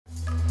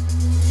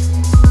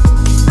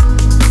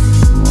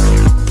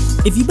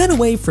If you've been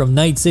away from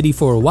Night City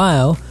for a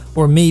while,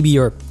 or maybe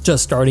you're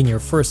just starting your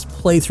first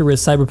playthrough with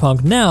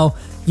Cyberpunk now,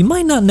 you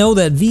might not know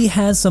that V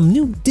has some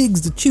new digs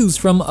to choose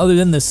from other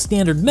than the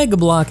standard mega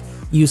block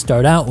you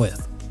start out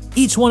with.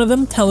 Each one of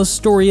them tell a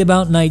story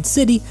about Night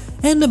City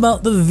and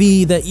about the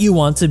V that you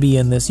want to be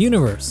in this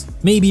universe.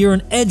 Maybe you're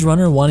an edge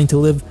runner wanting to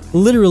live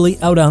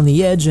literally out on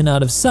the edge and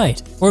out of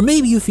sight. Or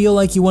maybe you feel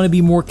like you want to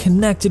be more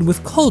connected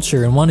with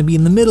culture and want to be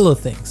in the middle of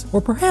things. Or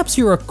perhaps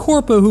you're a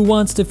Corpo who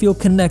wants to feel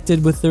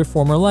connected with their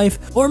former life.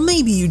 Or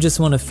maybe you just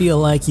want to feel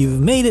like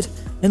you've made it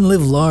and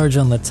live large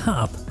on the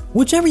top.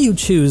 Whichever you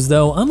choose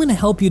though, I'm going to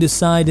help you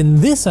decide in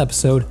this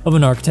episode of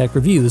An Architect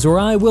Reviews, where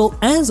I will,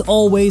 as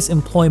always,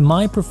 employ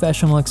my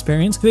professional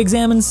experience to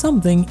examine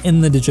something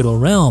in the digital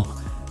realm.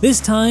 This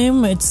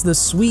time, it's the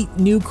sweet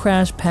new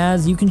crash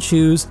pads you can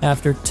choose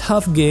after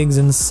tough gigs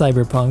in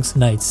Cyberpunk's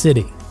Night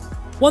City.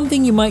 One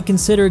thing you might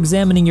consider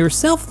examining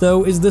yourself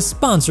though is the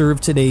sponsor of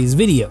today's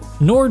video,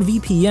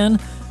 NordVPN,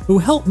 who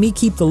helped me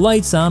keep the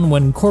lights on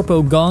when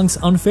Corpo gongs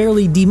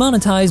unfairly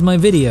demonetize my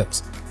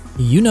videos.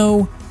 You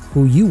know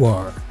who you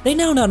are. They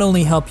now not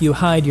only help you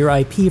hide your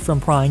IP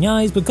from prying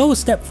eyes, but go a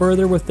step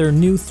further with their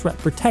new threat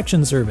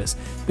protection service.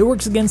 It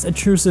works against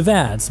intrusive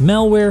ads,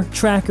 malware,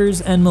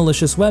 trackers, and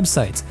malicious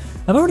websites.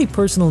 I've already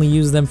personally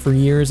used them for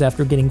years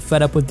after getting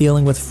fed up with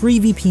dealing with free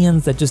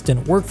VPNs that just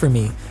didn't work for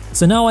me.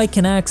 So now I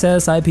can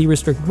access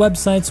IP-restricted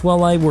websites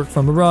while I work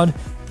from abroad,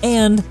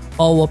 and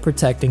all while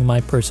protecting my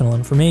personal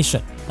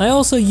information. I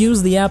also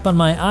use the app on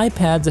my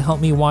iPad to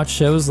help me watch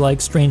shows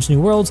like Strange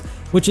New Worlds,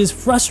 which is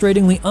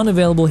frustratingly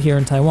unavailable here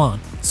in Taiwan.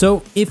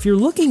 So if you're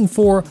looking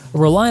for a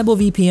reliable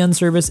VPN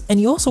service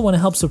and you also want to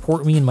help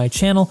support me and my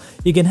channel,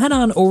 you can head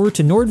on over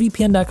to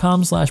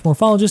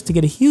nordvpn.com/morphologist to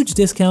get a huge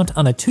discount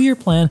on a 2-year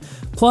plan,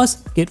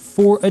 plus get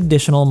 4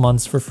 additional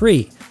months for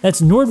free.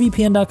 That's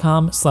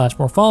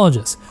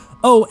nordvpn.com/morphologist.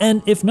 Oh,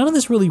 and if none of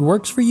this really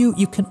works for you,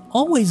 you can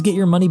always get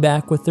your money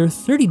back with their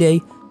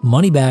 30-day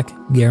money-back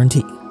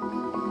guarantee.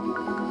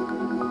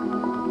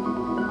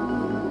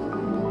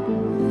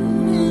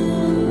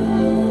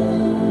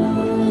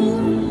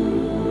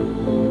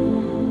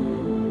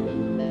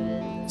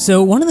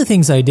 So one of the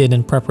things I did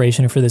in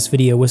preparation for this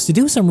video was to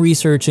do some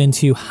research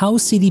into how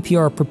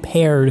CDPR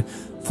prepared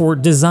for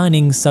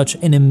designing such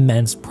an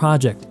immense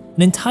project.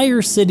 An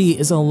entire city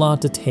is a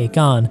lot to take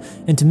on,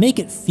 and to make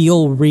it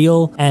feel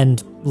real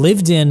and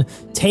lived in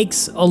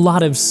takes a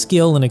lot of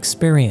skill and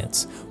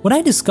experience. What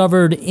I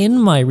discovered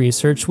in my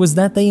research was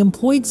that they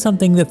employed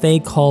something that they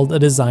called a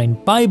design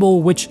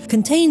bible, which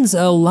contains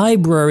a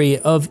library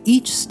of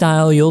each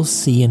style you'll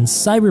see in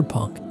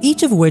Cyberpunk,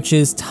 each of which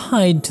is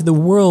tied to the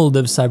world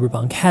of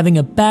Cyberpunk, having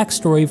a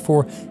backstory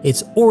for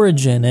its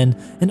origin and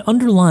an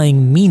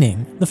underlying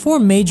meaning. The 4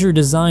 major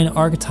design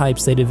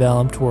archetypes they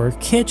developed were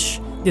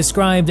kitsch,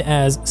 described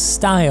as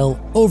style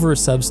over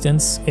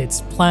substance.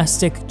 It's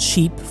plastic,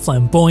 cheap,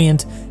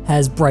 flamboyant,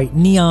 has bright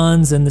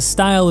neons, and the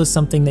style is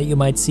something that you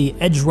might see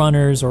edge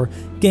runners or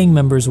gang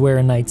members wear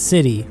in Night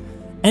City.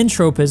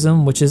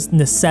 Entropism, which is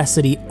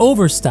necessity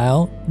over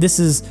style. This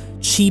is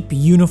cheap,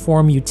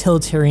 uniform,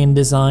 utilitarian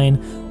design,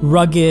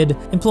 rugged,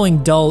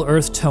 employing dull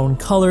earth tone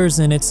colors,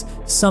 and it's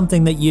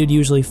something that you'd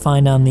usually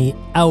find on the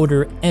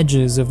outer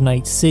edges of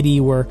Night City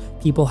where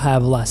people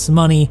have less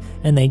money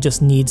and they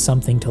just need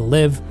something to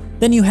live.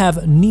 Then you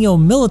have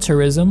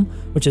neo-militarism,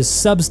 which is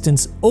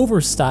substance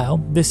over style.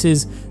 This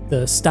is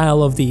the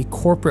style of the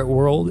corporate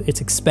world.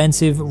 It's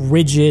expensive,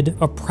 rigid,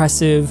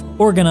 oppressive,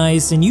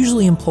 organized, and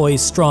usually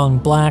employs strong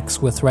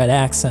blacks with red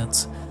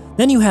accents.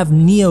 Then you have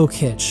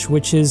neo-kitsch,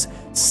 which is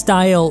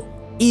style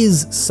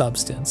is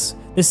substance.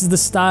 This is the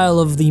style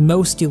of the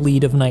most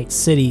elite of Night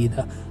City,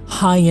 the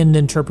high-end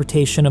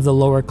interpretation of the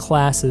lower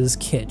classes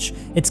kitsch.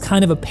 It's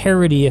kind of a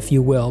parody, if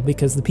you will,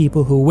 because the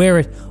people who wear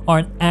it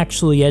aren't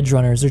actually edge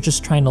runners, they're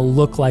just trying to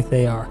look like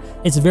they are.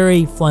 It's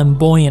very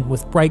flamboyant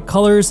with bright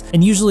colors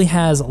and usually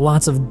has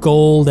lots of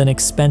gold and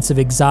expensive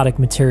exotic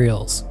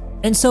materials.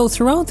 And so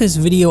throughout this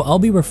video, I'll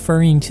be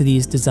referring to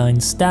these design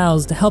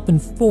styles to help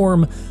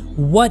inform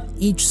what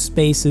each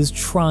space is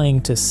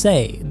trying to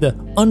say, the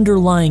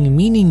underlying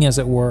meaning, as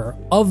it were,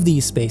 of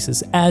these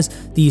spaces as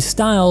these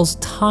styles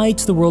tie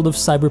to the world of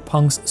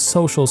Cyberpunk's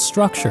social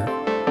structure.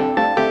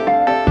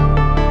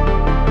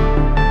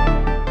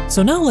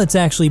 So now let's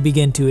actually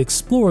begin to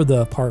explore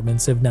the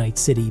apartments of Night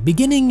City,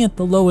 beginning at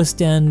the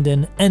lowest end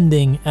and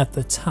ending at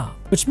the top,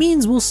 which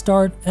means we'll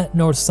start at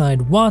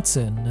Northside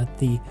Watson at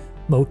the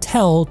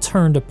Motel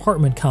turned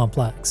apartment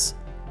complex,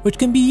 which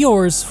can be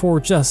yours for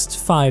just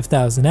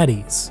 5,000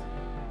 eddies.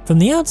 From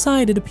the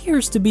outside, it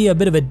appears to be a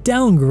bit of a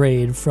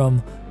downgrade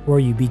from where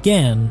you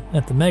began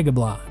at the Mega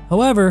Block.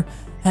 However,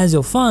 as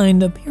you'll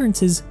find,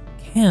 appearances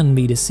can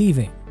be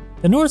deceiving.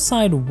 The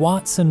Northside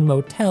Watson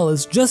Motel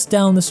is just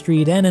down the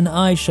street and an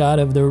eye shot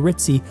of the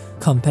ritzy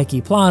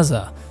Konpeki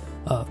Plaza,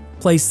 a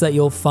place that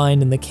you'll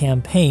find in the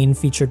campaign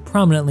featured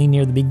prominently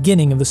near the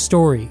beginning of the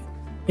story.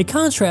 It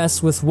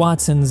contrasts with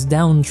Watson's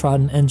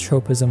downtrodden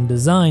entropism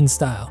design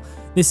style.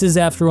 This is,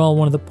 after all,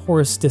 one of the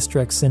poorest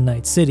districts in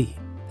Night City.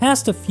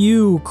 Past a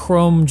few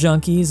chrome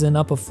junkies and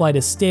up a flight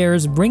of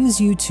stairs brings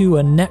you to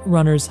a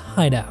Netrunner's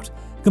hideout,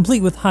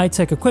 complete with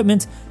high-tech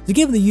equipment to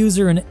give the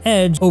user an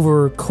edge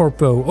over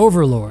Corpo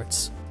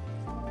overlords.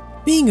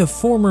 Being a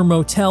former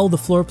motel, the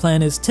floor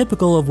plan is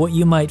typical of what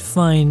you might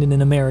find in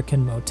an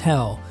American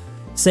motel,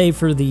 save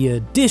for the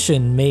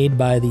addition made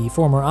by the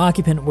former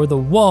occupant where the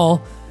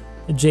wall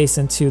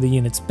adjacent to the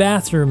unit's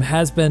bathroom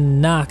has been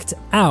knocked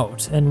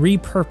out and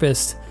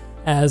repurposed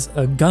as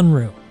a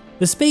gunroom.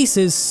 The space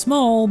is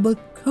small but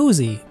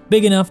cozy,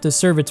 big enough to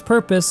serve its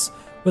purpose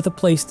with a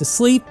place to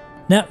sleep,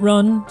 net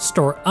run,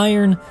 store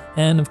iron,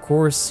 and of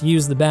course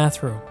use the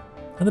bathroom.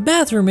 Now, the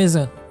bathroom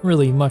isn't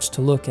really much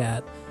to look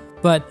at,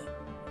 but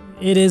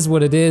it is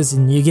what it is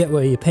and you get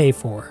what you pay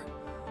for.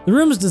 The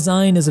room's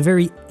design is a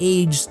very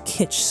aged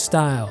kitsch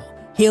style,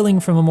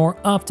 hailing from a more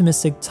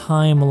optimistic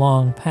time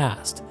long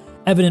past,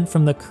 evident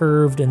from the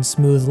curved and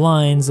smooth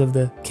lines of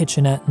the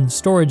kitchenette and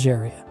storage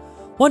area.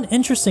 One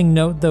interesting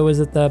note, though, is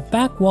that the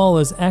back wall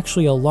is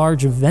actually a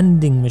large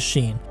vending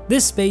machine.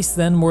 This space,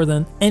 then, more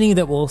than any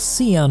that we'll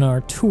see on our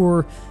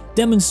tour,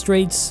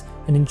 demonstrates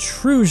an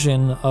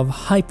intrusion of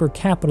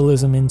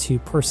hyper-capitalism into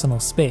personal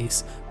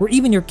space, where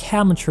even your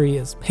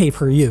cabinetry is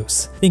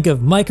pay-per-use. Think of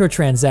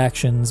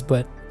microtransactions,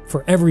 but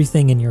for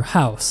everything in your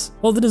house.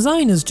 While the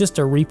design is just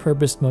a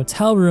repurposed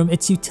motel room,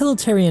 its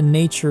utilitarian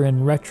nature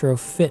and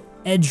retrofit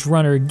edge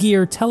runner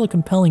gear tell a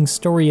compelling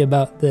story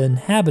about the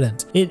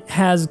inhabitant. It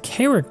has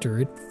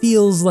character. It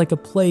feels like a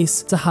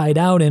place to hide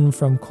out in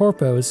from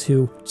corpos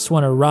who just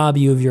want to rob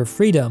you of your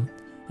freedom.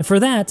 And for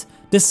that,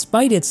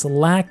 despite its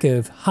lack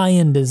of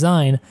high-end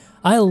design,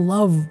 I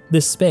love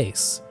this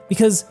space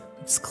because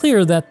it's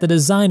clear that the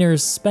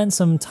designers spent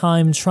some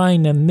time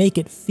trying to make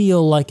it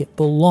feel like it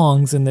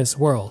belongs in this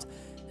world.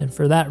 And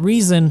for that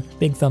reason,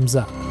 big thumbs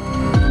up.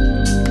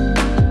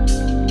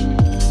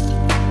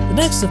 The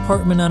next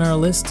apartment on our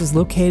list is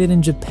located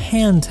in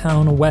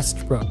Japantown,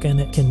 Westbrook, and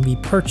it can be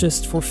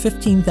purchased for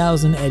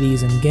 15,000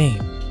 eddies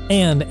in-game.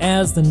 And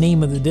as the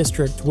name of the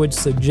district would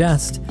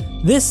suggest,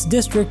 this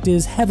district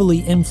is heavily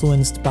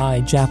influenced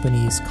by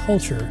Japanese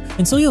culture,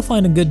 and so you'll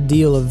find a good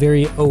deal of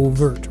very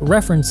overt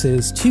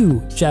references to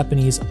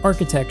Japanese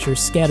architecture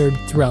scattered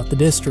throughout the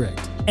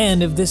district.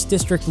 And if this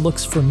district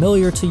looks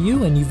familiar to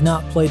you and you've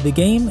not played the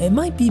game, it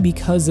might be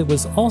because it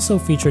was also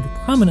featured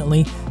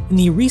prominently in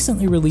the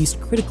recently released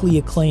critically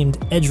acclaimed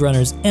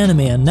Edgerunners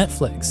anime on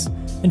Netflix.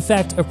 In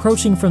fact,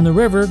 approaching from the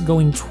river,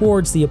 going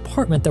towards the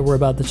apartment that we're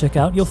about to check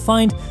out, you'll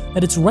find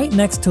that it's right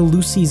next to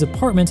Lucy's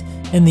apartment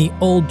in the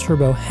old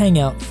Turbo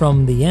hangout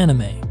from the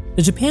anime.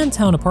 The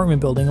Japantown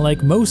apartment building,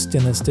 like most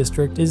in this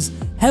district, is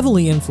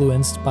heavily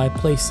influenced by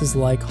places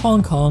like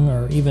Hong Kong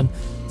or even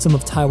some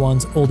of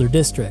Taiwan's older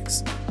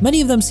districts.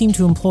 Many of them seem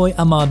to employ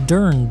a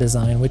modern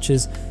design, which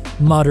is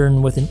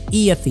modern with an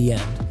E at the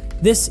end.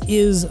 This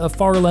is a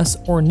far less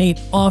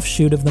ornate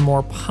offshoot of the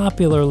more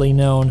popularly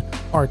known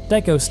Art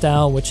Deco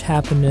style, which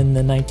happened in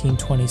the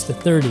 1920s to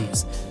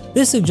 30s.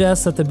 This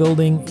suggests that the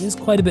building is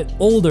quite a bit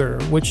older,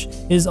 which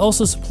is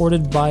also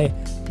supported by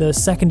the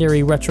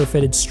secondary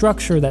retrofitted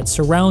structure that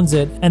surrounds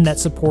it and that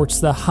supports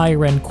the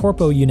higher-end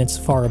Corpo units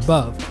far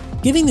above,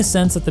 giving the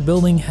sense that the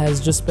building has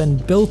just been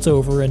built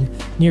over and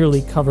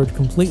nearly covered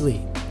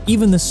completely.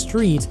 Even the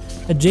street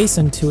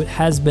adjacent to it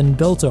has been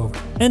built over.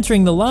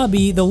 Entering the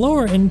lobby, the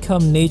lower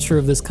income nature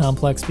of this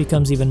complex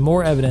becomes even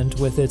more evident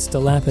with its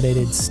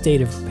dilapidated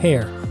state of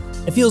repair.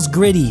 It feels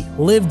gritty,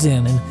 lived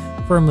in,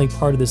 and firmly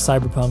part of the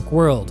cyberpunk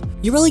world.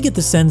 You really get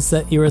the sense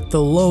that you're at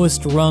the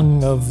lowest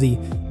rung of the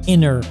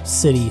inner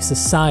city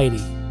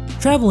society.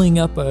 Traveling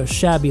up a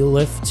shabby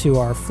lift to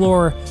our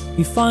floor,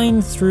 we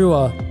find through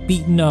a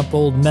beaten up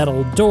old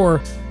metal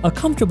door a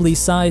comfortably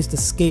sized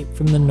escape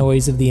from the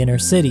noise of the inner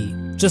city.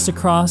 Just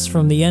across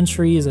from the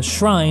entry is a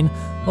shrine,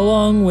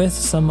 along with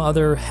some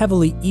other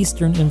heavily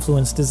Eastern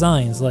influenced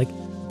designs like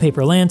a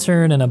paper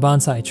lantern and a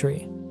bonsai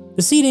tree.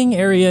 The seating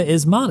area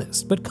is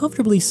modest but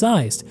comfortably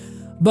sized.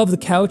 Above the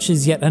couch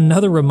is yet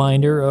another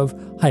reminder of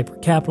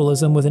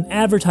hypercapitalism with an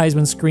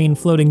advertisement screen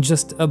floating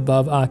just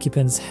above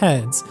occupants'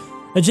 heads.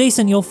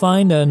 Adjacent, you'll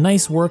find a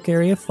nice work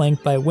area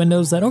flanked by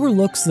windows that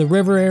overlooks the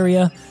river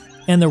area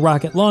and the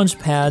rocket launch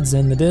pads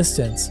in the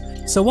distance.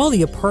 So while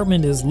the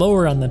apartment is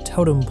lower on the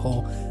totem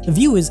pole, the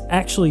view is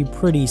actually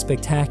pretty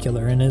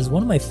spectacular and is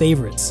one of my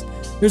favorites.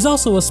 There's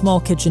also a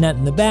small kitchenette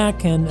in the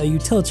back and a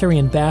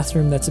utilitarian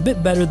bathroom that's a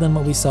bit better than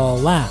what we saw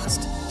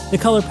last. The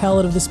color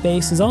palette of the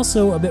space is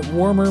also a bit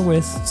warmer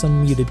with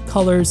some muted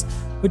colors,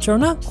 which are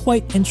not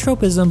quite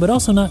entropism but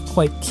also not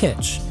quite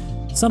kitsch.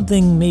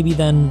 Something maybe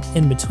then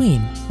in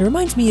between. It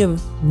reminds me of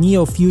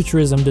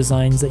neo-futurism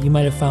designs that you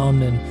might have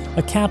found in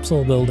a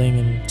capsule building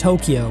in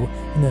Tokyo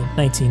in the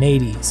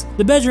 1980s.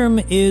 The bedroom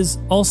is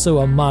also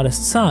a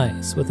modest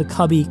size, with a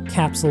cubby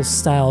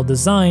capsule-style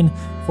design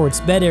for its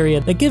bed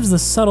area that gives the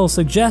subtle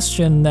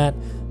suggestion that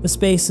the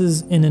space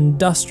is an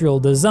industrial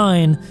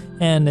design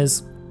and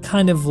is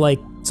kind of like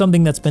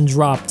something that's been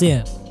dropped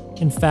in.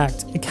 In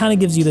fact, it kind of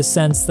gives you the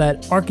sense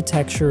that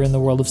architecture in the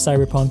world of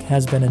cyberpunk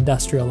has been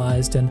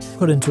industrialized and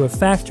put into a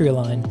factory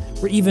line,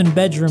 where even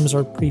bedrooms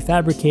are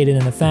prefabricated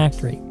in a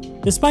factory.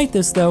 Despite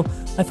this though,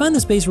 I find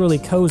the space really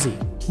cozy.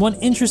 One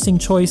interesting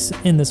choice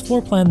in this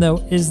floor plan though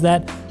is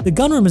that the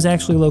gunroom is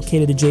actually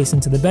located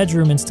adjacent to the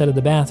bedroom instead of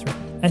the bathroom.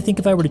 I think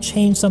if I were to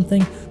change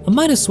something, I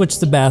might have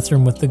switched the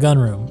bathroom with the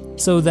gunroom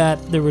so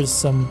that there was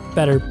some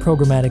better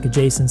programmatic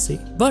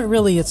adjacency. But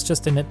really it's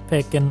just a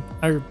nitpick and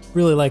I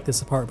really like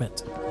this apartment.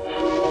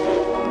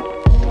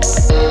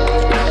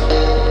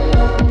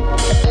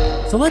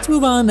 So let's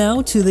move on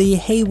now to the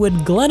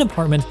Haywood Glen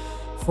Apartment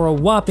for a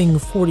whopping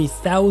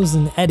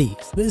 40,000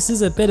 eddies. This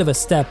is a bit of a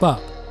step up.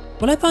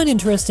 What I find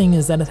interesting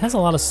is that it has a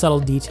lot of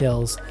subtle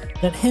details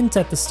that hint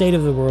at the state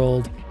of the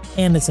world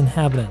and its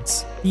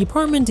inhabitants. The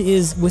apartment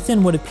is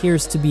within what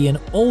appears to be an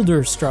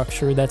older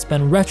structure that's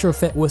been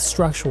retrofit with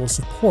structural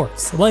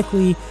supports,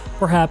 likely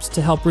perhaps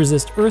to help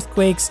resist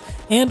earthquakes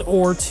and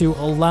or to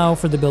allow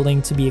for the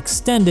building to be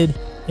extended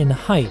in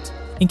height.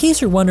 In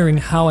case you're wondering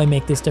how I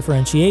make this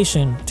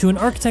differentiation, to an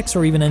architect's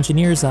or even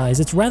engineer's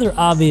eyes, it's rather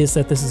obvious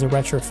that this is a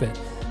retrofit,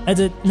 as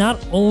it not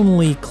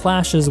only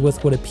clashes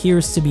with what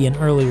appears to be an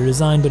earlier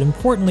design, but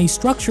importantly,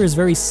 structure is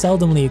very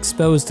seldomly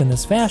exposed in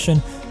this fashion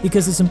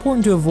because it's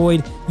important to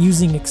avoid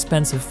using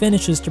expensive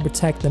finishes to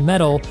protect the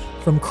metal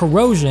from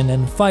corrosion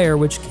and fire,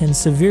 which can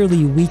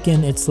severely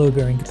weaken its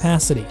load-bearing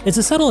capacity. It's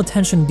a subtle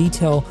attention to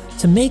detail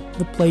to make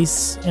the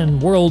place and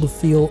world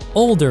feel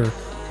older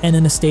and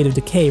in a state of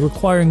decay,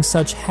 requiring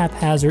such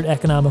haphazard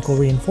economical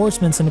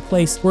reinforcements in a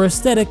place where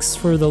aesthetics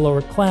for the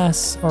lower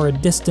class are a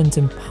distant,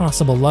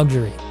 impossible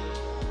luxury.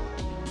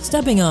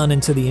 Stepping on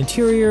into the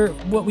interior,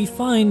 what we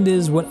find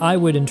is what I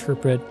would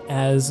interpret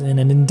as an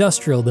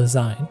industrial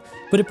design,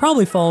 but it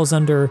probably falls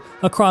under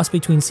a cross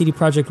between CD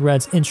Projekt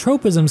Red's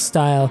entropism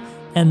style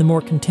and the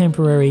more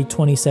contemporary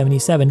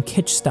 2077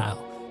 kitsch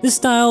style. This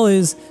style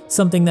is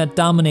something that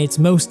dominates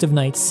most of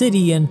Night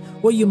City and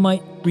what you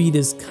might read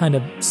as kind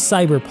of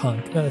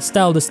cyberpunk, a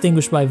style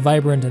distinguished by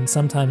vibrant and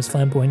sometimes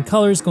flamboyant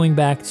colors going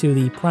back to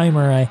the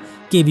primer I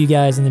gave you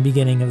guys in the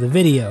beginning of the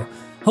video.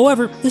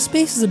 However, this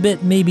space is a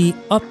bit maybe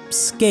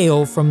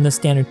upscale from the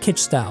standard kitsch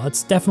style.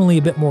 It's definitely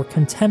a bit more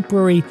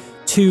contemporary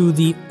to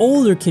the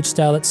older kitsch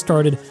style that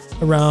started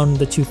around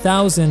the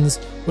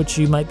 2000s, which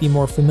you might be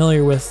more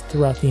familiar with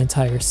throughout the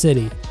entire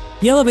city.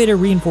 The elevator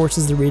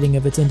reinforces the reading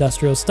of its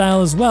industrial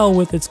style as well,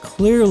 with its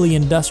clearly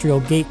industrial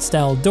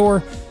gate-style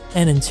door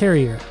and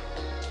interior.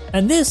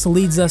 And this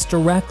leads us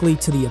directly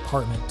to the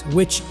apartment,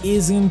 which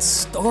is in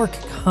stark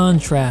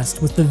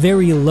contrast with the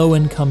very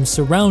low-income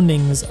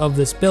surroundings of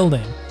this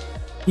building.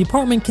 The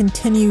apartment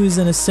continues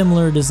in a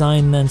similar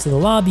design then to the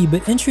lobby,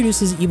 but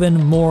introduces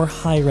even more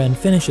higher-end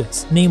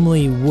finishes,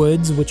 namely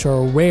woods, which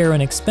are rare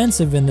and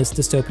expensive in this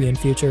dystopian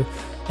future,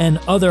 and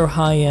other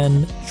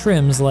high-end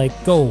trims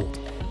like gold.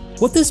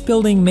 What this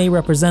building may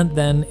represent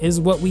then is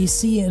what we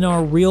see in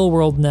our real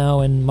world now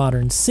in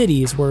modern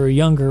cities, where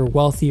younger,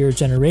 wealthier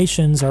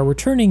generations are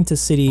returning to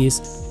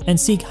cities and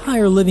seek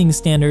higher living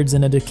standards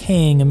in a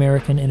decaying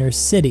American inner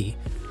city.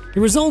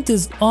 The result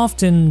is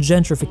often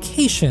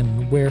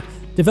gentrification, where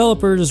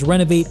developers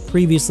renovate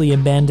previously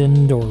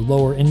abandoned or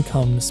lower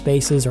income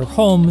spaces or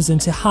homes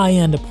into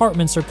high-end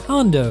apartments or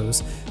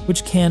condos,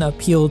 which can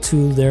appeal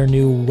to their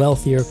new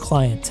wealthier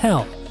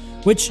clientele,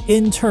 which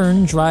in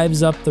turn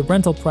drives up the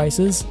rental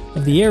prices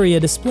of the area,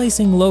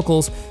 displacing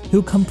locals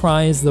who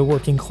comprise the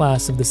working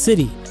class of the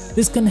city.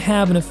 This can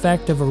have an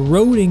effect of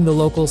eroding the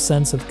local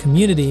sense of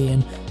community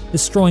and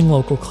destroying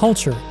local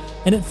culture,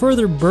 and it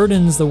further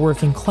burdens the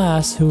working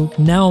class who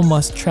now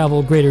must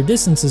travel greater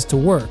distances to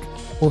work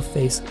or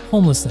face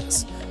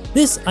homelessness.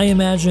 This, I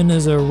imagine,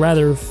 is a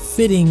rather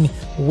fitting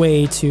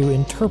way to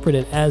interpret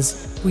it,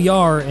 as we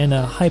are in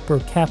a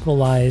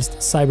hyper-capitalized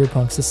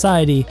cyberpunk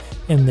society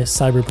in this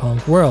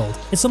cyberpunk world.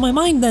 And so my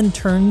mind then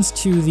turns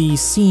to the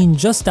scene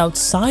just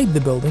outside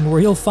the building, where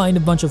you'll find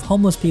a bunch of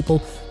homeless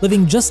people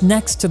living just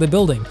next to the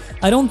building.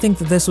 I don't think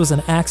that this was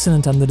an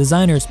accident on the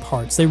designer's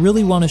parts. They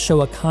really want to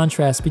show a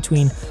contrast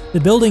between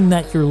the building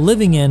that you're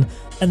living in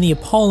and the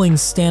appalling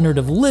standard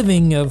of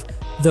living of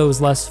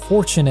those less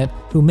fortunate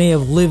who may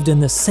have lived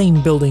in the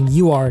same building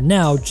you are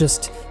now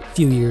just a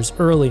few years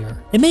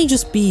earlier. It may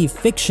just be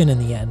fiction in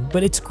the end,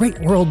 but it's great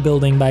world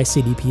building by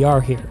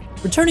CDPR here.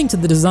 Returning to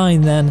the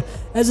design then,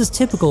 as is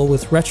typical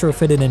with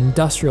retrofitted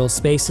industrial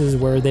spaces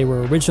where they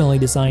were originally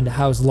designed to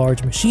house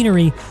large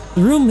machinery,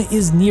 the room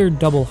is near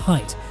double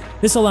height.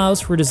 This allows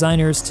for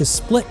designers to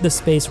split the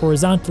space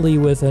horizontally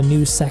with a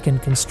new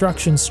second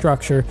construction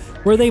structure,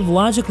 where they've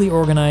logically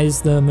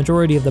organized the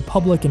majority of the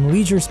public and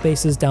leisure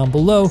spaces down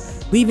below,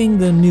 leaving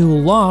the new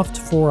loft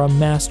for a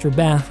master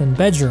bath and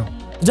bedroom.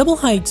 The double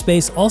height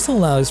space also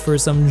allows for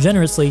some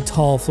generously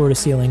tall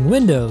floor-to-ceiling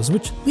windows,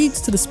 which leads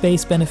to the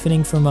space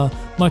benefiting from a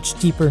much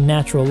deeper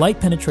natural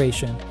light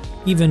penetration.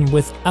 Even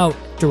without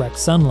direct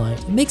sunlight,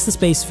 it makes the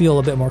space feel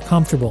a bit more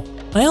comfortable.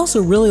 I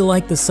also really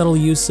like the subtle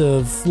use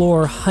of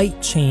floor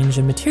height change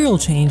and material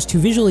change to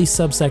visually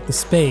subsect the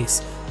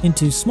space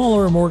into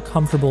smaller, more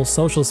comfortable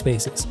social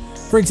spaces.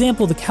 For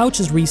example, the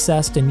couch is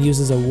recessed and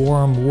uses a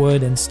warm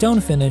wood and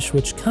stone finish,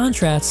 which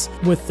contrasts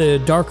with the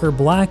darker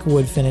black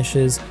wood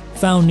finishes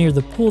found near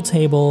the pool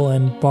table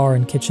and bar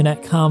and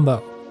kitchenette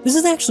combo. This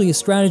is actually a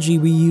strategy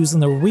we use in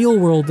the real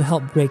world to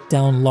help break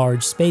down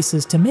large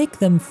spaces to make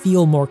them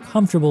feel more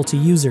comfortable to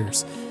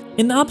users.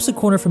 In the opposite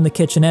corner from the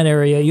kitchenette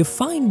area, you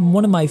find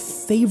one of my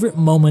favorite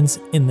moments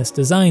in this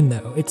design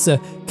though. It's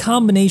a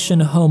combination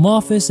home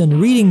office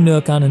and reading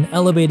nook on an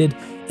elevated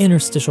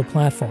interstitial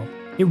platform.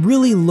 It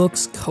really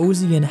looks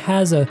cozy and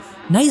has a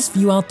nice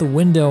view out the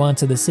window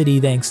onto the city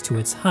thanks to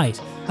its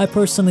height. I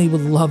personally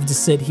would love to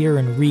sit here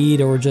and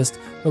read or just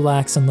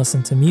relax and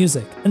listen to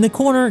music. In the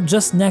corner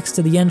just next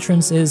to the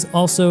entrance is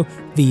also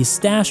the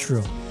stash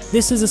room.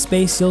 This is a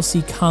space you'll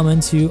see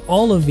common to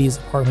all of these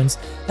apartments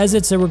as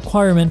it's a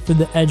requirement for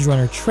the edge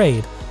runner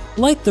trade.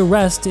 Like the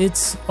rest,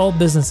 it's all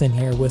business in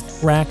here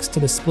with racks to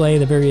display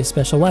the various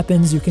special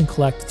weapons you can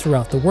collect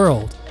throughout the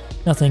world.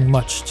 Nothing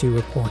much to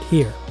report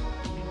here.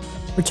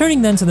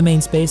 Returning then to the main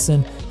space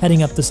and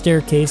heading up the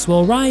staircase,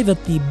 we'll arrive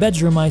at the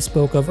bedroom I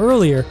spoke of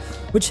earlier,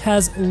 which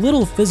has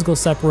little physical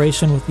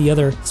separation with the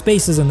other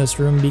spaces in this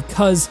room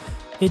because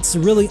it's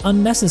really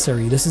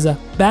unnecessary. This is a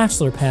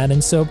bachelor pad,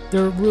 and so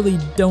there really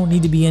don't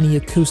need to be any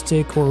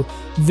acoustic or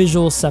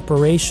visual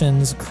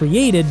separations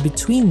created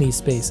between these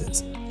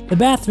spaces. The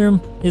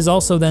bathroom is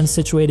also then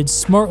situated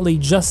smartly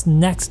just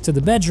next to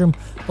the bedroom,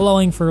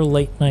 allowing for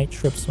late night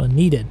trips when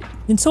needed.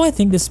 And so I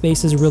think this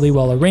space is really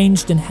well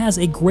arranged and has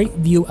a great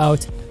view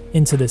out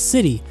into the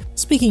city.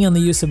 Speaking on the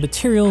use of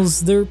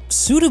materials, they're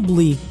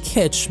suitably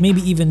kitsch,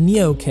 maybe even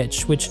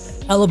neo-kitsch, which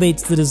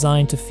elevates the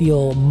design to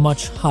feel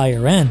much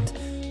higher end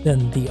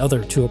than the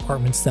other two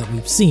apartments that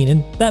we've seen,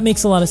 and that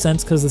makes a lot of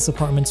sense because this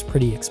apartment's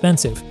pretty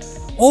expensive.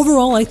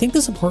 Overall, I think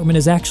this apartment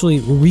is actually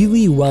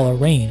really well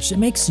arranged. It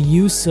makes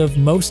use of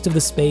most of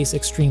the space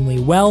extremely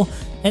well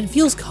and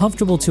feels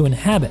comfortable to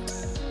inhabit,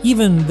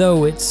 even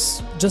though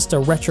it's just a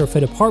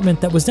retrofit apartment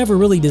that was never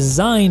really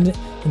designed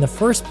in the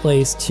first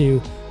place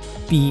to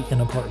be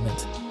an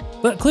apartment.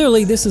 But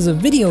clearly this is a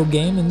video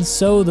game, and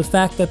so the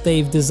fact that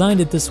they've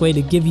designed it this way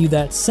to give you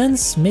that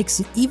sense makes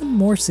it even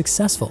more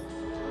successful.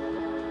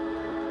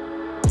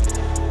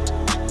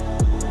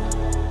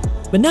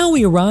 But now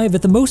we arrive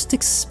at the most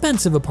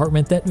expensive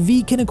apartment that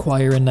V can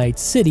acquire in Night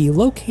City,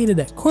 located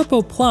at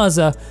Corpo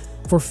Plaza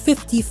for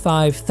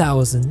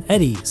 55,000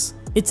 eddies.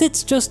 It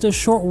sits just a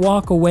short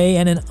walk away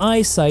and an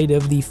eyesight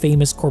of the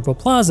famous Corpo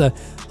Plaza,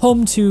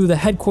 home to the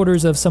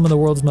headquarters of some of the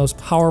world's most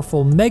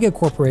powerful mega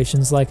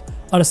corporations like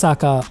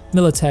Arasaka,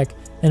 Militech,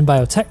 and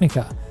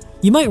Biotechnica.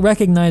 You might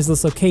recognize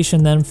this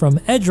location then from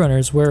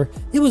Edgerunners, where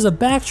it was a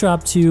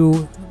backdrop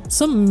to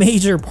some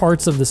major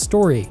parts of the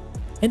story.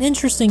 An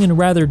interesting and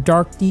rather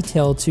dark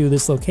detail to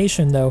this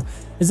location, though,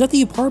 is that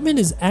the apartment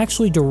is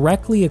actually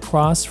directly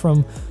across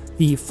from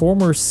the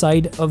former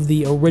site of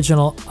the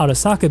original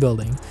Arasaka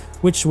building,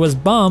 which was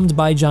bombed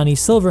by Johnny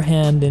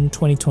Silverhand in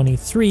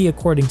 2023,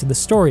 according to the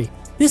story.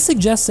 This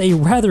suggests a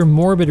rather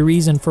morbid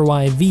reason for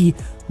why V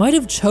might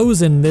have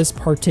chosen this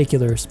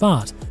particular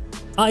spot.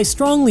 I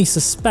strongly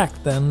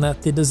suspect, then,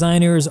 that the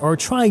designers are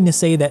trying to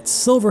say that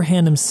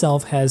Silverhand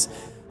himself has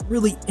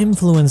really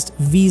influenced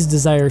V's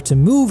desire to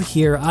move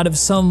here out of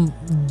some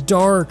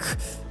dark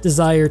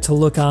desire to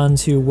look on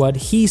to what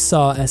he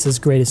saw as his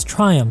greatest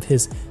triumph,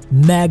 his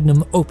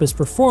magnum opus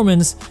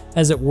performance,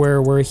 as it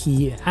were, where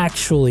he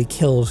actually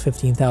killed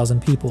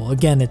 15,000 people.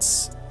 Again,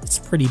 it's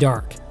pretty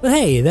dark. But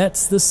hey,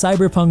 that's the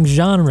cyberpunk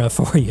genre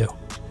for you.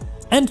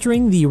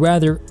 Entering the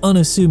rather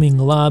unassuming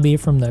lobby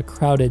from the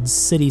crowded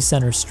city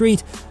center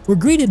street, we're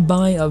greeted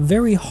by a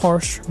very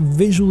harsh,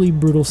 visually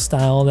brutal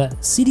style that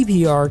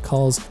CDPR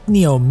calls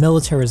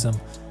neo-militarism,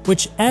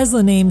 which, as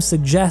the name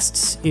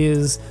suggests,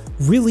 is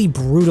really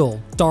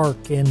brutal,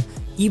 dark, and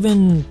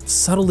even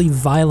subtly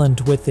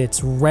violent with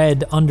its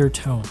red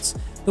undertones.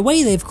 The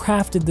way they've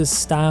crafted this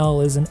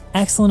style is an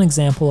excellent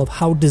example of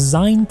how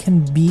design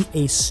can be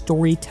a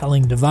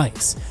storytelling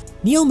device.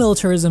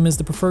 Neo-militarism is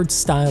the preferred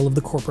style of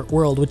the corporate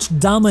world, which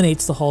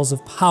dominates the halls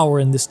of power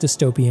in this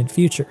dystopian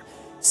future.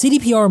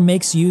 CDPR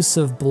makes use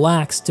of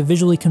blacks to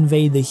visually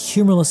convey the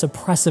humorless,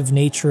 oppressive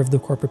nature of the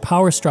corporate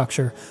power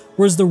structure,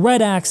 whereas the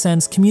red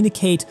accents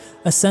communicate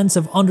a sense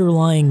of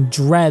underlying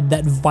dread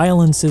that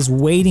violence is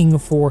waiting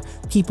for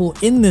people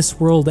in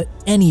this world at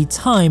any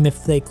time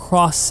if they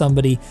cross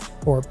somebody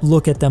or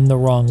look at them the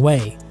wrong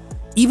way.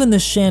 Even the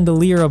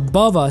chandelier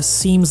above us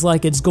seems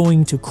like it's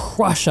going to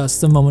crush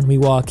us the moment we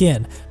walk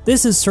in.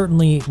 This is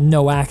certainly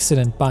no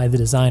accident by the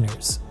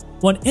designers.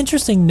 One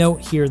interesting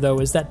note here, though,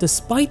 is that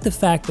despite the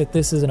fact that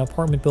this is an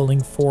apartment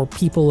building for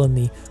people in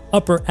the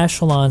upper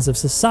echelons of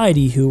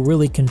society who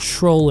really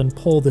control and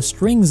pull the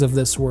strings of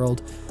this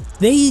world,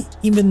 they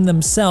even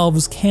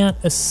themselves can't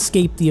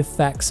escape the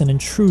effects and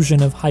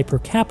intrusion of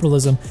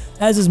hyper-capitalism,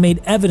 as is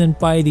made evident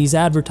by these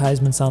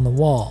advertisements on the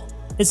wall.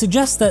 It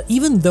suggests that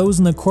even those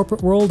in the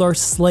corporate world are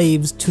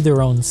slaves to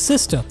their own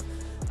system.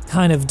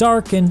 Kind of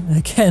dark and,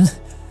 again,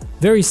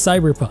 very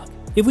cyberpunk.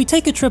 If we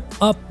take a trip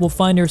up, we'll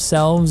find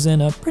ourselves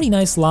in a pretty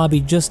nice lobby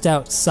just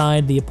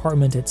outside the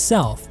apartment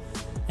itself.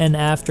 And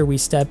after we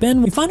step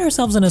in, we find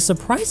ourselves in a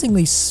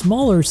surprisingly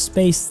smaller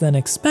space than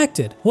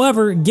expected.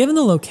 However, given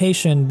the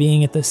location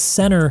being at the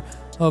center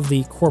of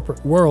the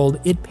corporate world,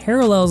 it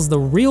parallels the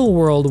real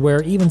world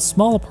where even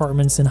small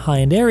apartments in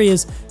high-end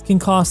areas can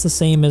cost the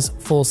same as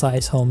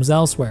full-size homes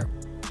elsewhere.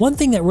 One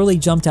thing that really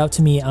jumped out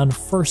to me on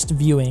first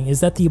viewing is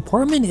that the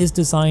apartment is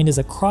designed as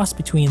a cross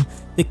between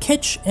the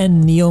kitsch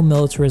and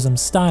neo-militarism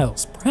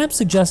styles, perhaps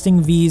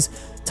suggesting V's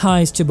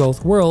ties to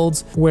both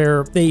worlds,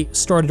 where they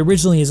started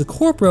originally as a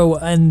corpo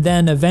and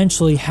then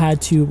eventually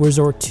had to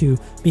resort to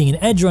being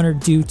an edge runner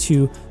due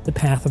to the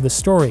path of the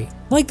story.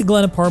 Like the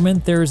Glen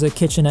Apartment, there's a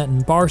kitchenette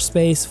and bar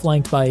space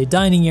flanked by a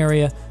dining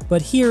area,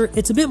 but here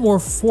it's a bit more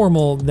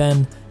formal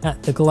than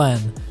at the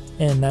Glen,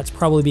 and that's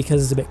probably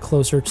because it's a bit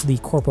closer to the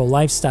corpo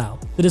lifestyle.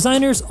 The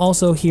designers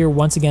also here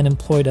once again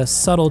employed a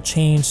subtle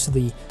change to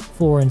the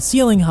floor and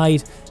ceiling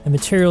height and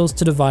materials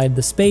to divide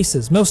the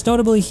spaces, most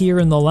notably here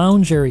in the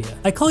lounge area.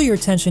 I call your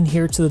attention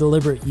here to the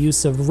deliberate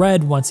use of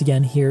red once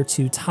again here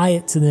to tie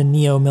it to the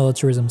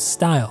neo-militarism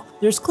style.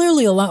 There's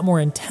clearly a lot more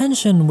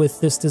intention with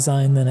this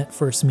design than at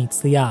first meets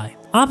the eye.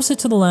 Opposite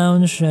to the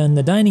lounge and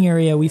the dining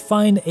area, we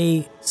find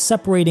a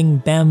separating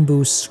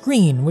bamboo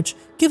screen, which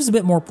gives a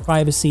bit more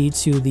privacy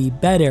to the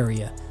bed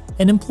area,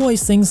 and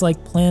employs things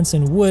like plants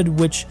and wood,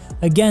 which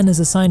again is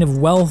a sign of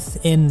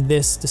wealth in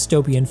this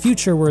dystopian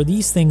future where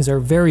these things are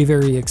very,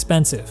 very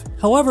expensive.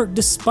 However,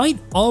 despite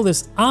all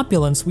this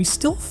opulence, we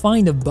still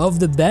find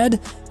above the bed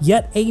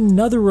yet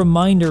another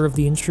reminder of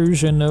the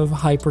intrusion of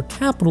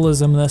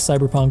hyper-capitalism in the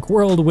cyberpunk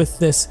world with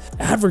this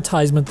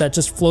advertisement that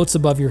just floats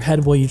above your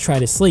head while you try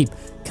to sleep.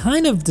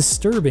 Kind of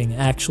disturbing,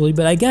 actually,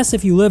 but I guess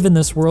if you live in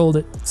this world,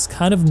 it's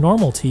kind of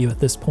normal to you at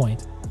this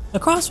point.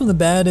 Across from the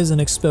bed is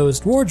an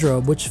exposed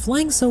wardrobe, which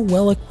flanks a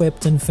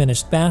well-equipped and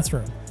finished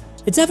bathroom.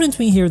 It's evident to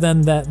me here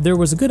then that there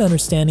was a good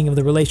understanding of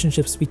the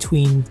relationships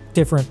between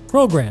different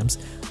programs,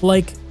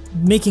 like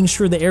making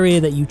sure the area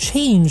that you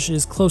change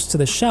is close to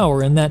the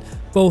shower and that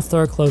both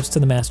are close to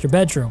the master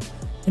bedroom.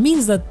 It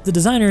means that the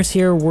designers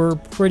here were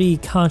pretty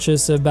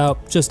conscious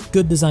about just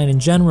good design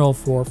in general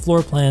for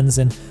floor plans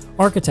and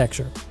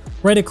architecture.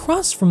 Right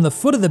across from the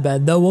foot of the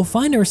bed, though, we'll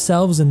find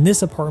ourselves in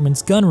this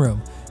apartment's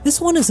gunroom. This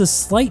one is a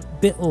slight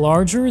bit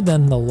larger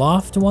than the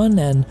loft one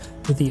and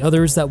with the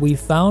others that we've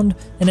found,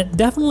 and it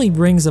definitely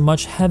brings a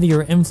much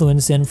heavier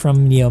influence in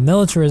from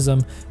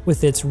neo-militarism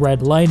with its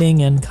red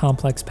lighting and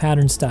complex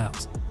pattern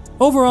styles.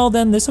 Overall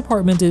then, this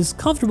apartment is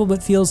comfortable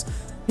but feels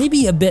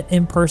maybe a bit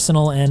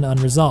impersonal and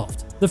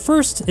unresolved. The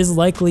first is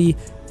likely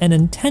an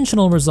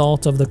intentional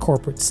result of the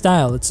corporate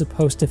style. It's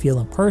supposed to feel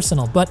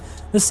impersonal, but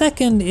the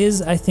second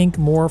is, I think,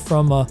 more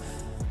from a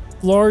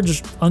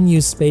large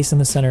unused space in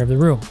the center of the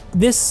room.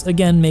 This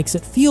again makes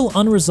it feel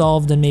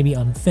unresolved and maybe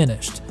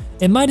unfinished.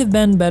 It might have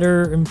been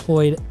better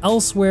employed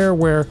elsewhere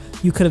where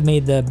you could have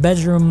made the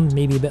bedroom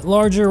maybe a bit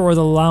larger or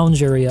the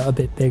lounge area a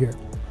bit bigger.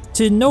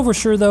 To know for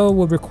sure though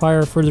would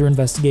require further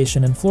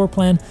investigation and floor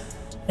plan,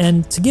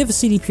 and to give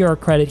CDPR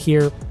credit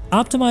here,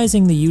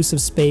 optimizing the use of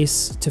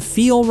space to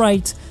feel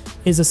right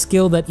is a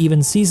skill that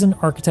even seasoned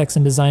architects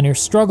and designers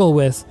struggle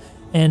with,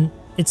 and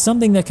it's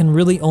something that can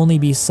really only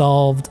be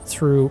solved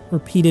through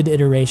repeated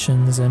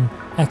iterations and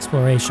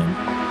exploration.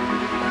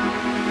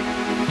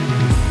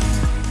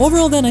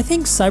 Overall then, I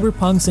think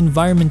Cyberpunk's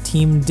environment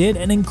team did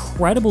an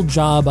incredible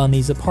job on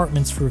these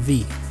apartments for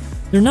V.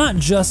 They're not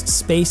just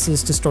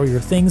spaces to store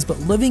your things, but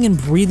living and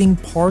breathing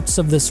parts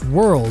of this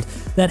world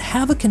that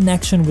have a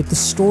connection with the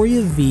story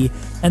of V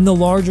and the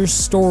larger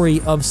story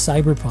of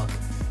Cyberpunk.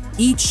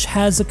 Each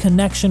has a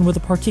connection with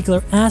a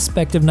particular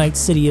aspect of Night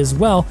City as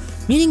well,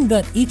 meaning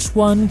that each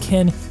one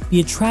can be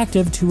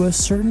attractive to a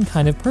certain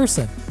kind of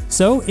person.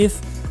 So if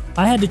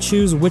I had to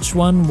choose which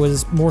one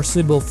was more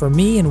suitable for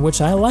me and which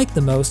I like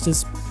the most,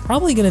 is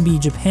probably going to be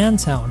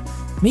Japantown.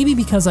 Maybe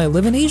because I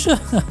live in Asia?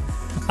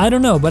 I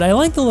don't know, but I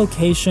like the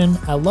location,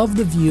 I love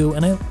the view,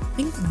 and I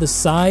think the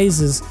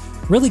size is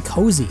really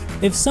cozy.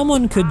 If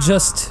someone could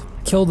just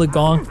kill the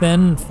gonk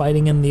then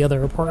fighting in the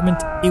other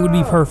apartment, it would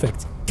be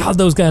perfect. God,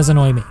 those guys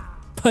annoy me.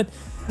 But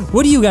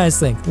what do you guys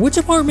think? Which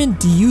apartment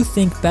do you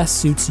think best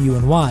suits you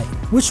and why?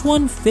 Which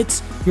one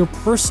fits your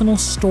personal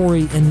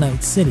story in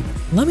Night City?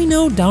 Let me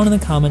know down in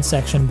the comment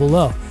section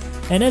below.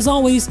 And as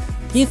always,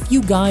 if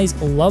you guys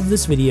love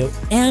this video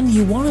and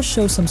you want to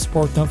show some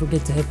support, don't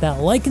forget to hit that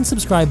like and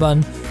subscribe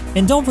button.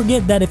 And don't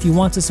forget that if you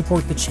want to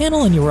support the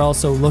channel and you're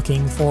also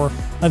looking for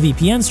a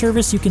VPN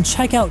service, you can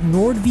check out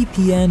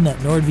NordVPN at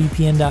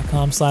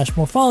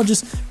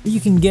nordvpn.com/morphologist, where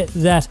you can get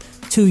that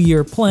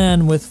 2-year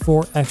plan with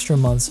 4 extra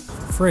months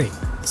free.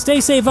 Stay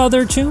safe out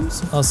there,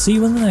 Tombs. I'll see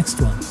you in the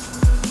next one.